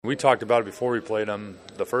we talked about it before we played them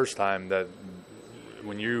the first time, that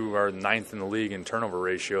when you are ninth in the league in turnover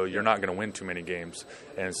ratio, you're not going to win too many games.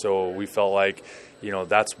 And so we felt like,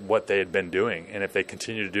 that's what they had been doing. And if they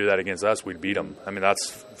continue to do that against us, we'd beat them. I mean,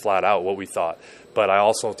 that's flat out what we thought. But I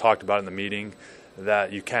also talked about in the meeting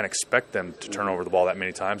that you can't expect them to turn over the ball that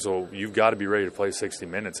many times. So you've got to be ready to play 60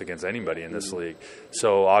 minutes against anybody in this league.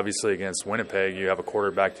 So obviously against Winnipeg, you have a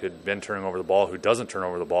quarterback who had been turning over the ball, who doesn't turn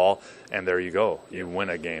over the ball, and there you go. You win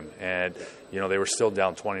a game. And, they were still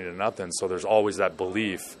down 20-0. So there's always that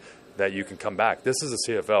belief that you can come back. This is the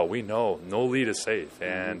CFL. We know no lead is safe.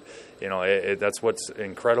 And, that's what's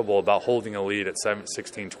incredible about holding a lead at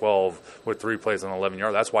 16-12 with 3 plays on 11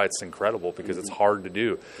 yards. That's why it's incredible, because it's hard to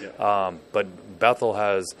do. Yeah. But Bethel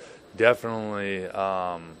has definitely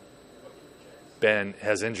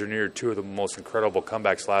has engineered 2 of the most incredible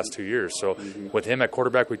comebacks the last 2 years. So with him at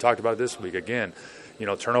quarterback, we talked about it this week. Again,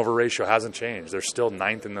 turnover ratio hasn't changed. They're still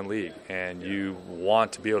 9th in the league, and you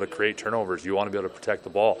want to be able to create turnovers. You want to be able to protect the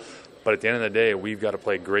ball. But at the end of the day, we've got to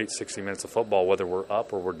play great 60 minutes of football, whether we're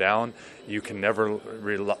up or we're down. You can never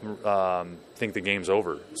think the game's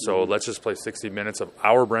over. So let's just play 60 minutes of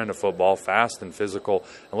our brand of football, fast and physical,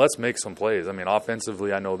 and let's make some plays. I mean,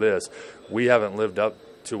 offensively, I know this. We haven't lived up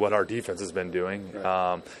to what our defense has been doing.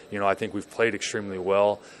 Right. I think we've played extremely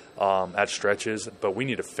well at stretches, but we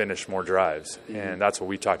need to finish more drives. And that's what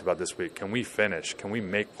we talked about this week. Can we finish? Can we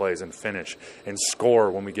make plays and finish and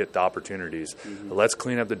score when we get the opportunities? Let's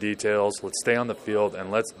clean up the details. Let's stay on the field,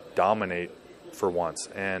 and let's dominate for once.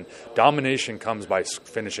 And domination comes by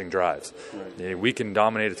finishing drives. Right. We can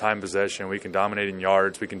dominate a time possession. We can dominate in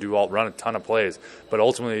yards. We can run a ton of plays. But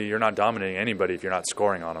ultimately, you're not dominating anybody if you're not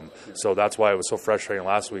scoring on them. Yeah. So that's why it was so frustrating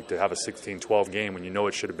last week to have a 16-12 game when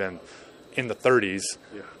it should have been in the 30s.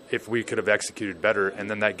 Yeah. If we could have executed better, and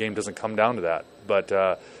then that game doesn't come down to that. But,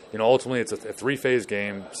 ultimately it's a 3-phase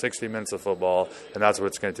game, 60 minutes of football, and that's what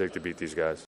it's going to take to beat these guys.